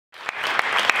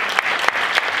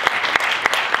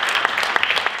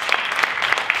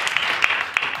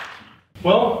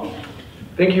Well,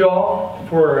 thank you all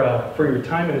for your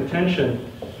time and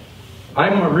attention.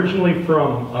 I'm originally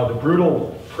from the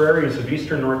brutal prairies of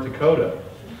eastern North Dakota,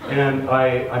 and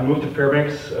I moved to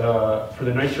Fairbanks for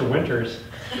the nicer winters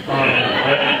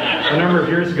a number of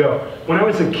years ago. When I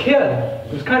was a kid,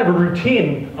 it was kind of a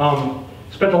routine.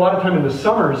 Spent a lot of time in the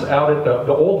summers out at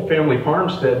the old family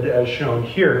farmstead as shown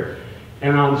here.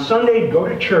 And on Sunday, go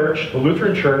to church, the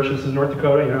Lutheran church. This is North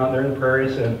Dakota, you know, out there in the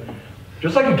prairies, and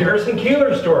just like a Garrison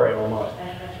Keillor story almost.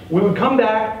 We would come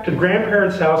back to the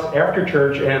grandparents' house after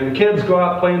church, and the kids go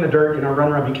out, play in the dirt, you know,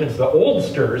 run around, because the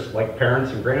oldsters, like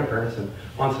parents and grandparents and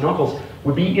aunts and uncles,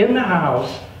 would be in the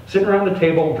house, sitting around the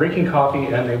table, drinking coffee,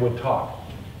 and they would talk.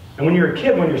 And when you're a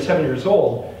kid, when you're 7 years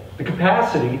old, the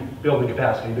capacity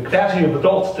of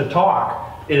adults to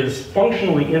talk is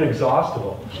functionally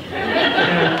inexhaustible.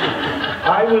 And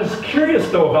I was curious,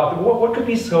 though, about what could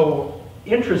be so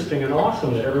interesting and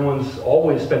awesome that everyone's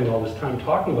always spending all this time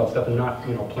talking about stuff and not,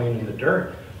 you know, playing in the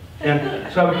dirt.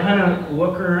 And so I would kind of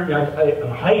look around, I'm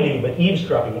hiding, but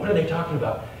eavesdropping. What are they talking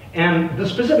about? And the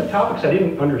specific topics I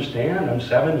didn't understand. I'm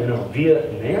 7, you know,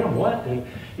 Vietnam, what? And,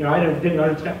 you know, I didn't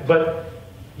understand. But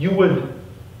you would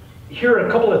hear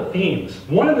a couple of themes.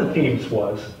 One of the themes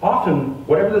was, often,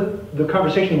 whatever the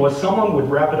conversation was, someone would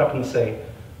wrap it up and say,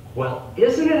 well,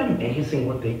 isn't it amazing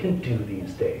what they can do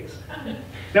these days?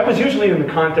 That was usually in the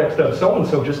context of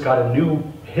so-and-so just got a new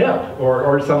hip,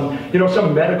 or some, you know,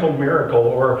 some medical miracle,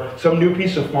 or some new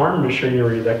piece of farm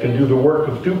machinery that can do the work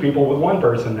of 2 people with 1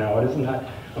 person now. Isn't that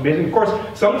amazing? Of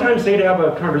course, sometimes they'd have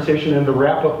a conversation and the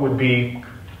wrap-up would be,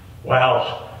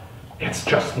 well, it's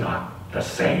just not the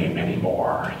same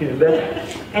anymore.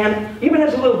 And even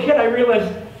as a little kid, I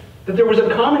realized that there was a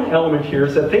common element here,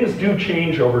 is that things do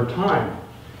change over time.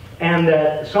 And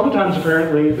that sometimes,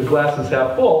 apparently, the glass is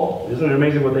half full. Isn't it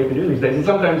amazing what they can do these days? And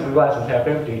sometimes the glass is half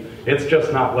empty. It's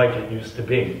just not like it used to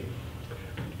be.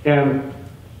 And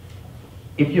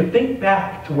if you think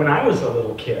back to when I was a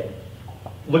little kid,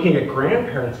 looking at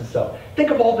grandparents and stuff,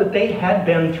 think of all that they had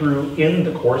been through in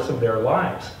the course of their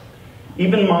lives.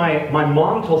 Even my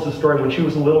mom tells the story when she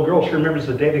was a little girl. She remembers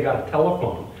the day they got a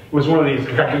telephone. It was one of these,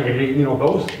 you know,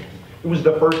 those. It was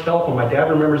the first telephone. My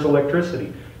dad remembers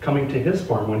electricity coming to his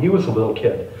farm when he was a little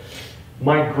kid.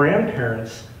 My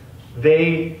grandparents,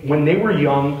 when they were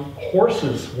young,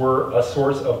 horses were a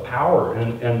source of power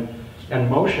and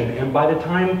motion. And by the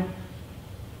time,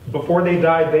 before they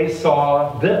died, they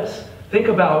saw this. Think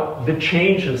about the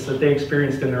changes that they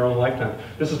experienced in their own lifetime.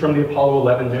 This is from the Apollo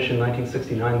 11 mission,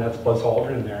 1969. That's Buzz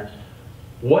Aldrin there.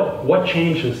 What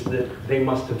changes that they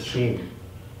must have seen?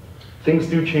 Things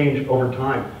do change over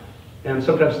time. And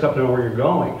sometimes it's tough to know where you're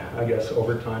going, I guess,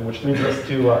 over time, which leads us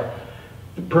to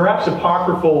perhaps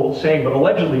apocryphal saying, but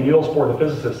allegedly Niels Bohr, the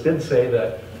physicist, did say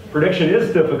that prediction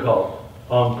is difficult,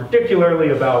 particularly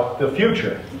about the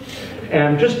future.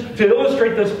 And just to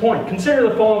illustrate this point, consider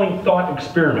the following thought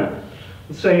experiment.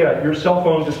 Let's say your cell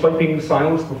phone, despite being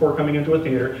silenced before coming into a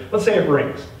theater, let's say it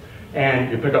rings.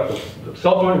 And you pick up the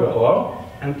cell phone, you go, hello?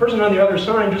 And the person on the other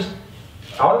side, just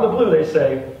out of the blue, they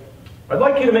say, I'd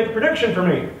like you to make a prediction for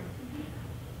me.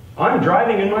 I'm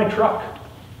driving in my truck.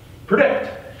 Predict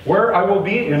where I will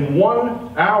be in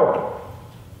 1 hour.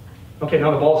 Okay,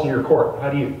 now the ball's in your court. How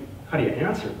do you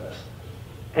answer this?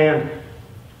 And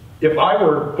if I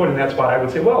were put in that spot, I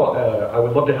would say, well, I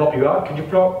would love to help you out. Could you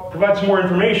provide some more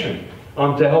information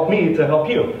to help me to help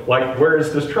you? Like, where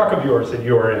is this truck of yours that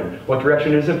you are in? What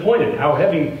direction is it pointed? How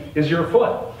heavy is your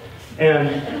foot? And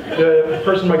the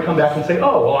person might come back and say,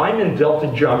 oh, well, I'm in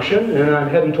Delta Junction, and I'm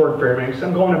heading toward Fairbanks.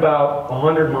 I'm going about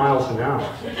 100 miles an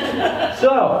hour.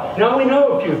 So, now we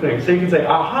know a few things. So you can say,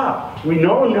 aha, we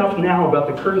know enough now about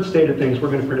the current state of things, we're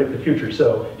going to predict the future.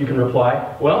 So you can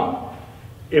reply, well,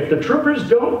 if the troopers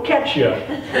don't catch you,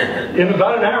 in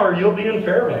about an hour, you'll be in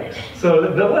Fairbanks.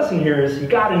 So the lesson here is you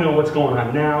got to know what's going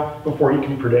on now before you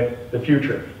can predict the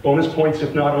future. Bonus points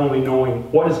if not only knowing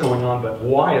what is going on, but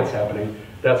why it's happening.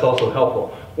 That's also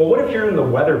helpful. Well, what if you're in the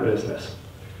weather business?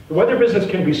 The weather business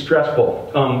can be stressful.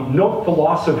 Note the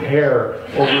loss of hair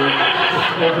over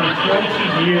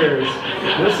 20 years.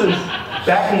 This is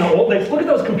back in the old days. Look at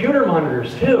those computer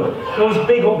monitors, too. Those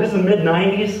big, this is the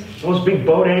mid-90s. Those big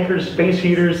boat anchors, space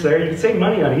heaters there. You can save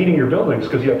money on heating your buildings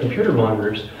because you have computer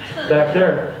monitors back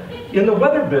there. In the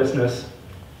weather business,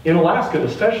 in Alaska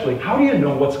especially, how do you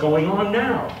know what's going on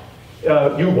now?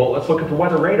 Well, let's look at the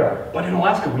weather radar. But in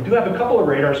Alaska, we do have a couple of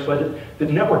radars, but the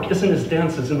network isn't as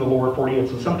dense as in the lower 48,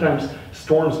 so sometimes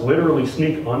storms literally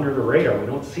sneak under the radar. We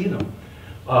don't see them.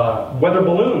 Weather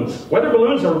balloons. Weather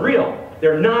balloons are real.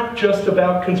 They're not just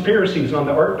about conspiracies on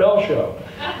the Art Bell show.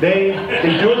 They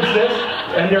do exist,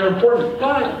 and they're important.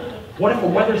 But What if a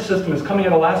weather system is coming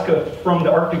at Alaska from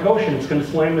the Arctic Ocean? It's going to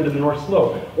slam into the North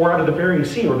Slope, or out of the Bering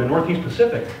Sea, or the Northeast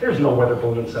Pacific. There's no weather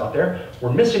balloons out there.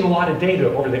 We're missing a lot of data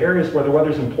over the areas where the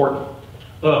weather's important.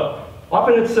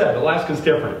 Often it's said, Alaska's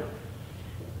different,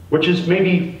 which is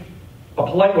maybe a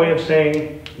polite way of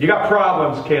saying, you got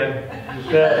problems, kid.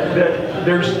 that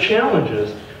there's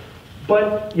challenges.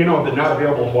 But, you know, the not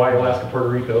available Hawaii, Alaska, Puerto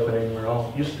Rico thing, we're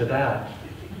all used to that.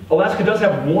 Alaska does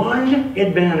have one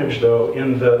advantage, though,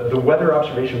 in the weather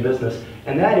observation business,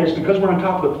 and that is because we're on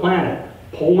top of the planet,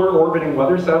 polar orbiting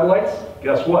weather satellites,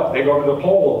 guess what? They go to the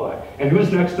pole a lot. And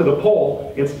who's next to the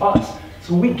pole? It's us.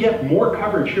 So we get more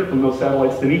coverage here from those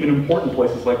satellites than even important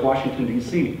places like Washington,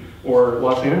 D.C. or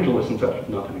Los Angeles and such.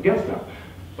 Nothing against them.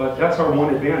 But that's our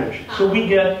one advantage. So we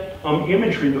get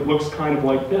imagery that looks kind of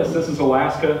like this. This is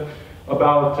Alaska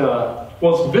about,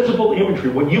 well, it's visible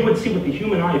imagery, what you would see with the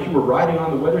human eye if you were riding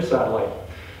on the weather satellite.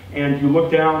 And you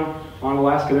look down on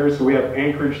Alaska there, so we have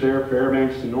Anchorage there,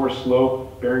 Fairbanks, the North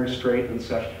Slope, Bering Strait and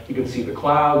such. You can see the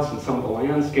clouds and some of the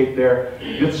landscape there.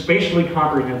 It's spatially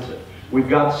comprehensive. We've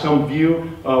got some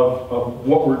view of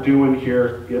what we're doing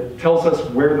here. It tells us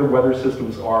where the weather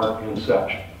systems are and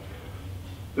such.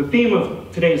 The theme of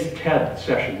today's TED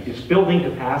session is building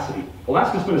capacity.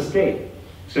 Alaska's been a state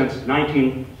since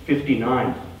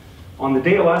 1959. On the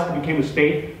day Alaska became a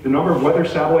state, the number of weather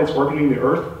satellites orbiting the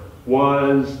Earth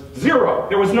was 0.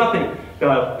 There was nothing.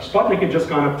 Sputnik had just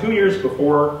gone up 2 years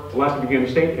before Alaska became a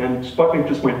state, and Sputnik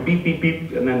just went beep, beep,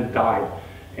 beep, and then died.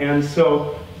 And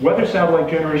so weather satellite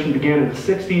generation began in the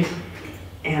 60s,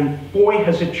 and boy,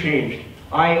 has it changed.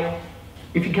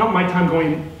 If you count my time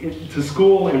going to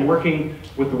school and working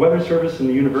with the Weather Service and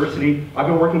the university, I've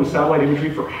been working with satellite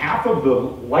imagery for half of the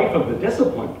life of the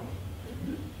discipline.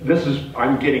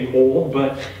 I'm getting old,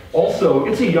 but also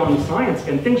it's a young science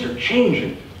and things are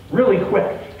changing really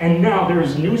quick. And now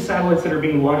there's new satellites that are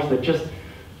being launched that just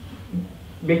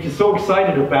make you so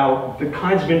excited about the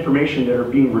kinds of information that are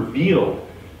being revealed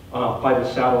by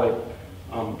the satellite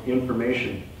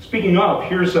information. Speaking of,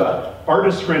 here's an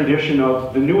artist's rendition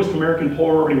of the newest American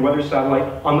polar orbiting weather satellite.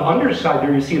 On the underside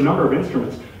there you see a number of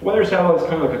instruments. A weather satellite is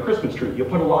kind of like a Christmas tree. You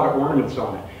put a lot of ornaments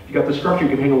on it. You got the structure, you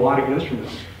can hang a lot of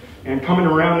instruments. And coming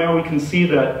around now we can see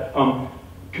that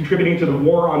contributing to the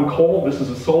war on coal, this is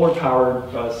a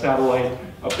solar-powered satellite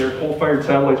up there. Coal-fired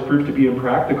satellites proved to be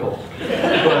impractical. But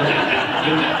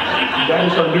that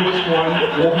is our newest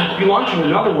one. We'll be launching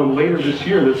another one later this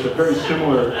year that's a very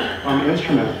similar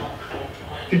instrument.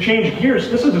 To change gears,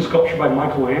 this is a sculpture by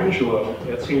Michelangelo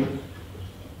at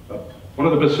one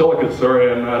of the basilicas.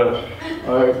 Sorry, I'm not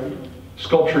a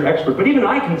sculpture expert, but even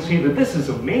I can see that this is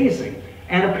amazing.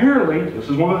 And apparently, this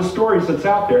is one of the stories that's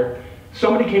out there,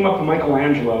 somebody came up to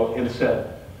Michelangelo and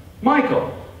said,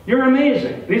 "Michael, you're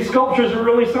amazing. These sculptures are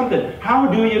really something. How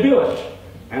do you do it?"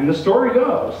 And the story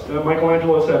goes that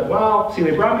Michelangelo said, "Well, see,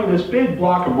 they brought me this big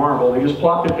block of marble. They just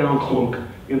plopped it down, clunk,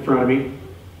 in front of me.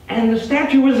 And the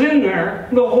statue was in there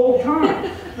the whole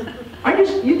time.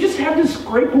 You just had to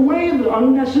scrape away the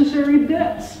unnecessary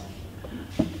bits."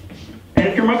 And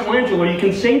if you're Michelangelo, you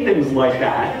can say things like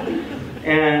that.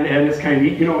 And it's kind of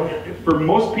neat. You know, for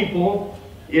most people,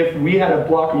 if we had a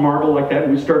block of marble like that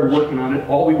and we started working on it,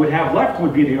 all we would have left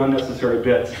would be the unnecessary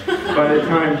bits by the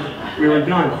time we were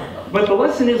done. But the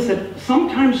lesson is that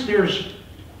sometimes there's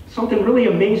something really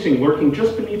amazing lurking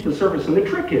just beneath the surface. And the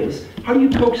trick is, how do you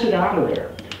coax it out of there?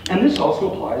 And this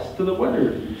also applies to the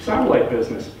weather satellite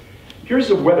business. Here's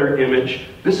a weather image.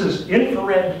 This is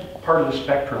infrared part of the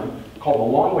spectrum, called the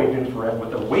long-wave infrared,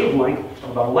 with a wavelength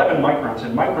of about 11 microns.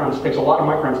 And microns, takes a lot of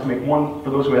microns to make one, for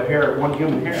those who have hair, one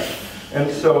human hair. And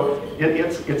so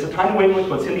it's a tiny wavelength,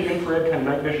 but it's in the infrared kind of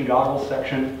night vision goggles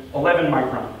section, 11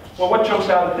 micron. Well, what jumps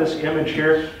out at this image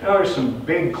here? Oh, there's some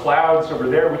big clouds over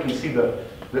there. We can see the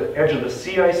edge of the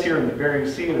sea ice here in the Bering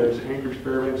Sea. There's Anchorage,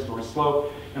 Fairbanks, North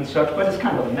Slope, and such. But it's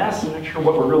kind of a mess. I'm not sure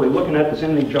what we're really looking at. Does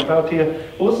anything jump out to you?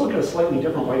 Well, let's look at a slightly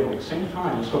different wavelength. Same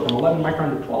time. Let's go from 11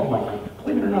 micron to 12 micron.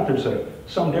 Believe it or not, there's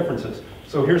some differences.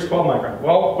 So here's 12 micron.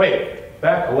 Well, wait.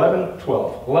 Back 11,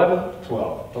 12, 11,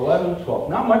 12, 11, 12.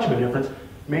 Not much of a difference.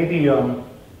 Maybe,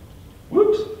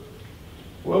 whoops.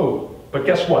 Whoa. But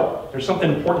guess what? There's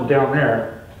something important down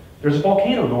there. There's a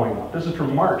volcano going on. This is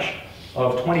from March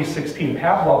of 2016.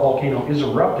 Pavlov volcano is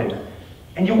erupting.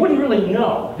 And you wouldn't really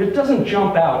know. It doesn't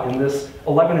jump out in this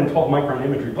 11 and 12 micron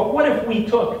imagery. But what if we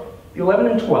took the 11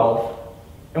 and 12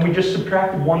 and we just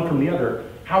subtracted one from the other?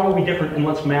 How are we different? And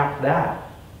let's map that.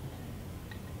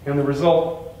 And the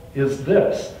result is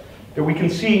this. That we can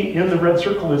see in the red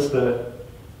circle is the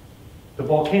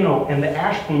volcano, and the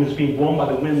ash plume is being blown by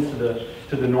the wind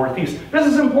to the northeast. This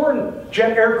is important.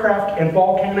 Jet aircraft and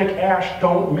volcanic ash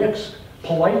don't mix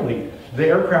politely, the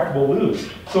aircraft will lose.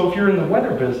 So if you're in the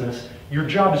weather business, your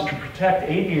job is to protect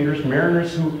aviators,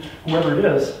 mariners, whoever it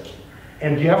is,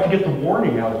 and you have to get the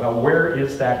warning out about where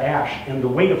is that ash. And the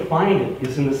way to find it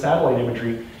is in the satellite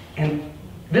imagery. And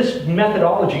this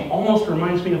methodology almost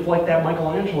reminds me of like that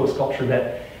Michelangelo sculpture,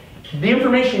 that the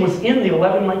information was in the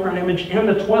 11 micron image and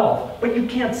the 12, but you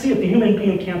can't see it. The human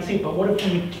being can't see it. But what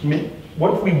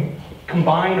if we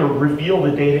combine or reveal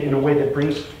the data in a way that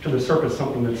brings to the surface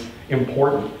something that's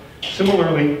important?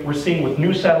 Similarly, we're seeing with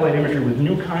new satellite imagery, with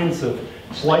new kinds of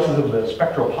slices of the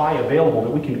spectral pie available,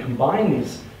 that we can combine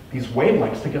these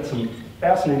wavelengths to get some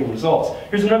fascinating results.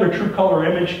 Here's another true color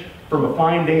image from a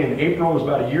fine day in April. It was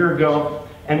about a year ago.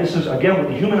 And this is, again, what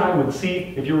the human eye would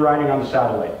see if you were riding on the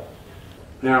satellite.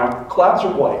 Now, clouds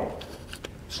are white.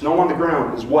 Snow on the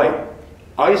ground is white.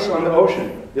 Ice on the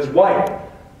ocean is white.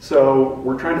 So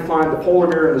we're trying to find the polar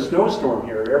bear in the snowstorm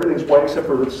here. Everything's white except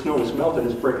for the snow is melted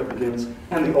as breakup begins,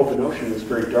 and the open ocean is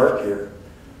very dark here.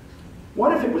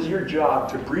 What if it was your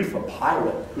job to brief a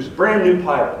pilot who's a brand new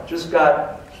pilot, just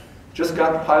got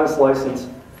the pilot's license,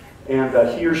 and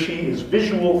he or she is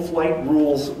visual flight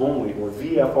rules only, or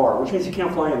VFR, which means you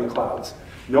can't fly in the clouds.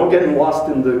 No getting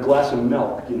lost in the glass of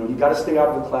milk. You know, you got to stay out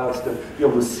of the clouds to be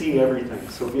able to see everything.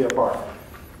 So VFR.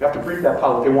 You have to brief that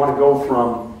pilot. They want to go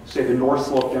from, say, the North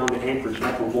Slope down to Anchorage,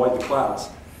 not to avoid the clouds.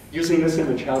 Using this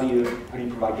image, how do you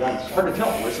provide guidance? It's hard to tell.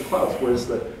 Where's the clouds? Where's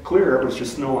the clear air? It's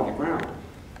just snow on the ground.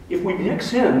 If we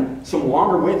mix in some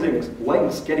longer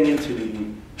wavelengths getting into the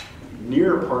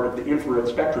near part of the infrared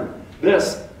spectrum,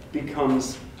 this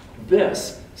becomes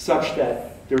this, such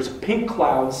that there's pink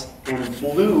clouds and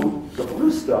blue, the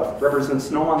blue stuff represents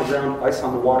snow on the ground, ice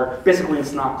on the water. Basically,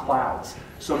 it's not clouds.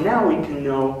 So now we can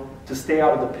know to stay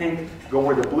out of the pink, go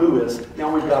where the blue is.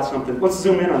 Now we've got something. Let's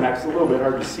zoom in on that. It's a little bit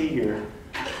hard to see here.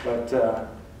 But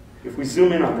if we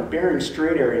zoom in on the Bering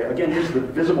Strait area, again, here's the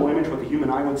visible image, what the human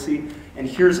eye would see. And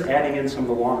here's adding in some of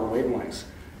the longer wavelengths.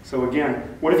 So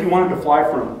again, what if you wanted to fly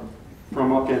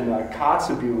from up in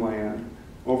Kotzebue land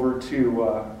over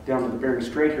to down to the Bering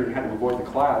Strait here and had to avoid the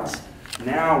clouds?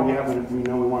 Now we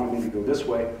know we want to maybe go this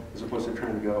way as opposed to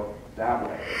trying to go that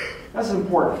way. That's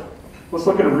important. Let's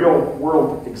look at a real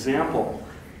world example.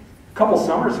 A couple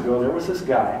summers ago, there was this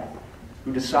guy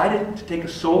who decided to take a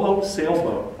solo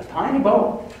sailboat, a tiny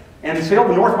boat, and sail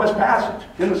the Northwest Passage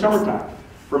in the summertime,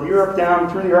 from Europe down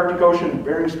through the Arctic Ocean,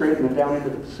 Bering Strait, and then down into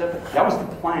the Pacific. That was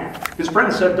the plan. His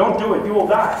friend said, "Don't do it, you will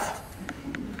die."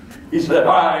 He said,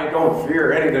 "I don't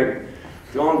fear anything.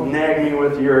 Don't nag me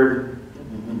with your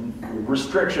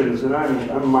restrictions, and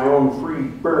I'm my own free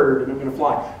bird, and I'm going to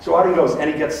fly." So out he goes, and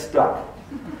he gets stuck.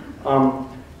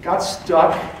 Got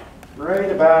stuck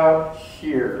right about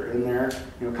here, in there,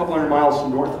 a couple hundred miles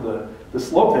north of the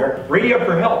slope there. Radio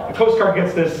for help. The Coast Guard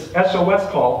gets this SOS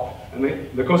call, and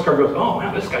the Coast Guard goes, "Oh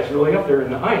man, this guy's really up there in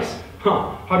the ice.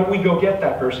 Huh, how do we go get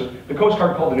that person?" The Coast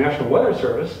Guard called the National Weather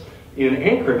Service in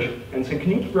Anchorage and said, "Can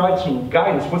you provide some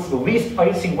guidance? What's the least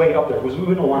icy way up there?" Because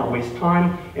we don't want to waste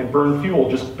time and burn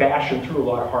fuel just bashing through a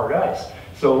lot of hard ice.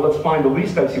 So let's find the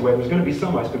least icy way. There's going to be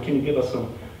some ice, but can you give us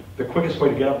the quickest way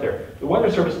to get up there? The Weather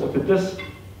Service looked at this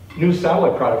new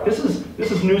satellite product. This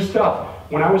is new stuff.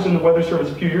 When I was in the Weather Service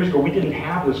a few years ago, we didn't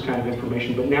have this kind of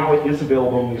information, but now it is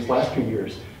available in these last few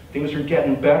years. Things are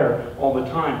getting better all the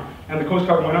time. And the Coast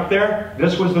Guard went up there.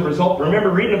 This was the result. Remember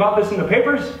reading about this in the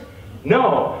papers?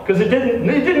 No, because it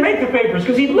didn't make the papers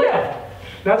because he lived.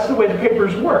 That's the way the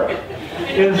papers work.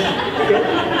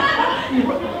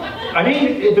 I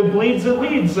mean, if it bleeds, it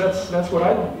leads. That's what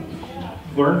I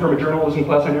learned from a journalism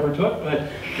class I never took. But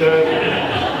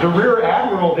the Rear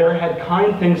Admiral there had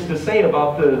kind things to say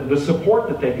about the support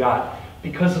that they got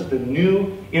because of the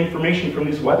new information from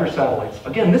these weather satellites.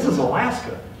 Again, this is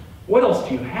Alaska. What else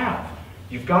do you have?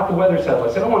 You've got the weather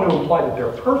satellites. I don't want to imply that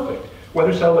they're perfect.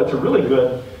 Weather satellites are really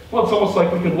good. Well, it's almost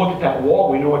like we can look at that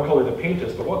wall, we know what color the paint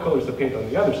is, but what color is the paint on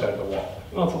the other side of the wall?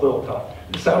 Well, it's a little tough.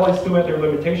 The satellites do have their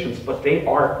limitations, but they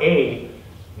are a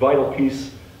vital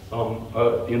piece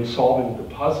in solving the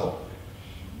puzzle.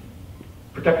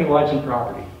 Protecting lives and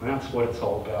property, that's what it's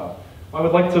all about. I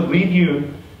would like to leave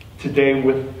you today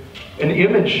with an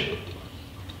image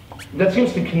that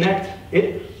seems to connect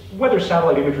it. Weather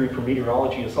satellite imagery for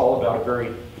meteorology is all about a very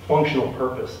functional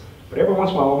purpose, but every once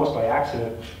in a while, almost by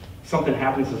accident, something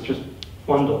happens that's just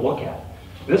fun to look at.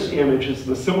 This image is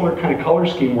the similar kind of color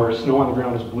scheme where snow on the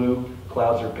ground is blue,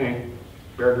 clouds are pink,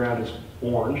 bare ground is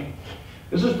orange.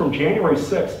 This is from January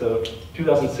 6th of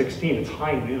 2016. It's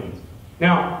high noon.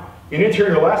 Now, in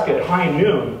interior Alaska at high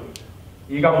noon,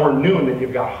 you got more noon than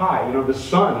you've got high. You know, the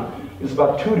sun is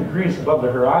about 2 degrees above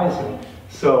the horizon.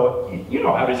 So, you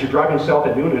know how it is. You're driving south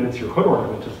at noon and it's your hood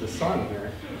ornament is the sun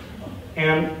there.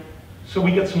 And so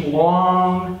we get some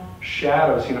long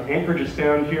shadows. You know, Anchorage is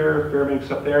down here,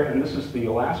 Fairbanks up there, and this is the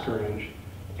Alaska Range.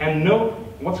 And note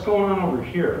what's going on over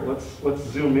here. Let's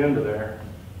zoom into there.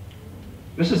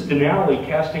 This is Denali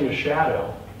casting a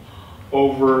shadow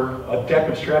over a deck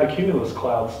of stratocumulus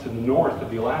clouds to the north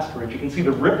of the Alaska Range. You can see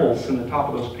the ripples in the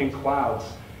top of those pink clouds,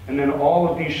 and then all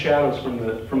of these shadows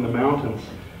from the mountains.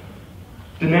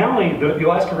 Denali, the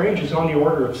Alaska Range, is on the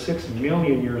order of 6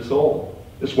 million years old.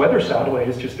 This weather satellite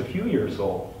is just a few years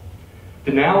old.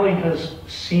 Denali has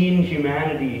seen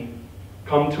humanity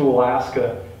come to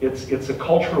Alaska. It's a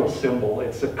cultural symbol.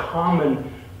 It's a common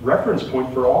reference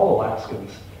point for all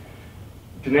Alaskans.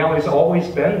 Denali's always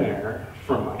been there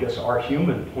from, I guess, our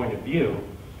human point of view.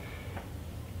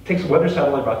 It takes a weather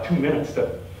satellite about 2 minutes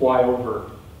to fly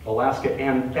over Alaska,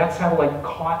 and that satellite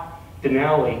caught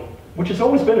Denali, which has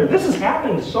always been there. This has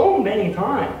happened so many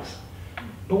times,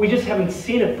 but we just haven't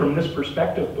seen it from this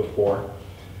perspective before.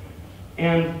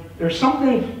 And there's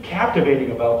something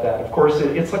captivating about that. Of course,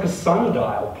 it's like a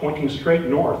sundial pointing straight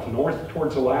north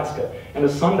towards Alaska, and a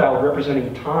sundial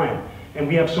representing time. And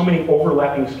we have so many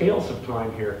overlapping scales of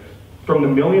time here, from the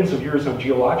millions of years on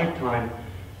geologic time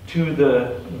to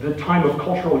the time of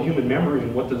cultural human memory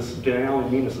and what does Denali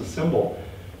mean as a symbol,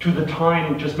 to the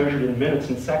time just measured in minutes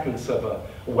and seconds of a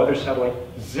weather satellite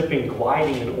zipping,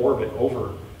 gliding in orbit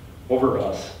over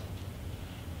us.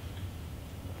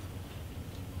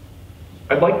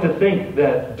 I'd like to think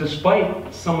that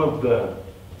despite some of the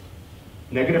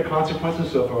negative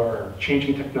consequences of our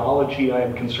changing technology, I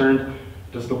am concerned,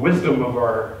 does the wisdom of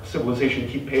our civilization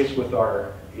keep pace with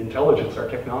our intelligence, our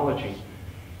technology?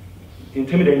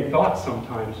 Intimidating thoughts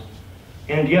sometimes.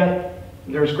 And yet,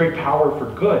 there's great power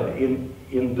for good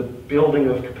in the building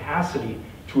of capacity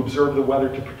to observe the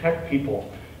weather, to protect people,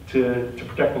 to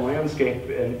protect the landscape,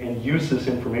 and use this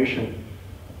information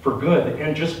for good,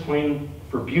 and just plain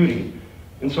for beauty.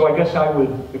 And so I guess I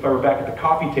would, if I were back at the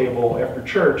coffee table after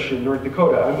church in North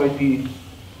Dakota, I might be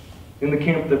in the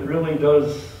camp that really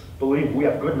does believe we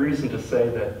have good reason to say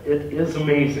that it is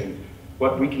amazing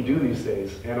what we can do these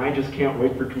days, and I just can't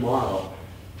wait for tomorrow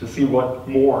to see what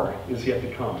more is yet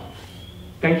to come.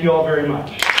 Thank you all very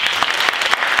much.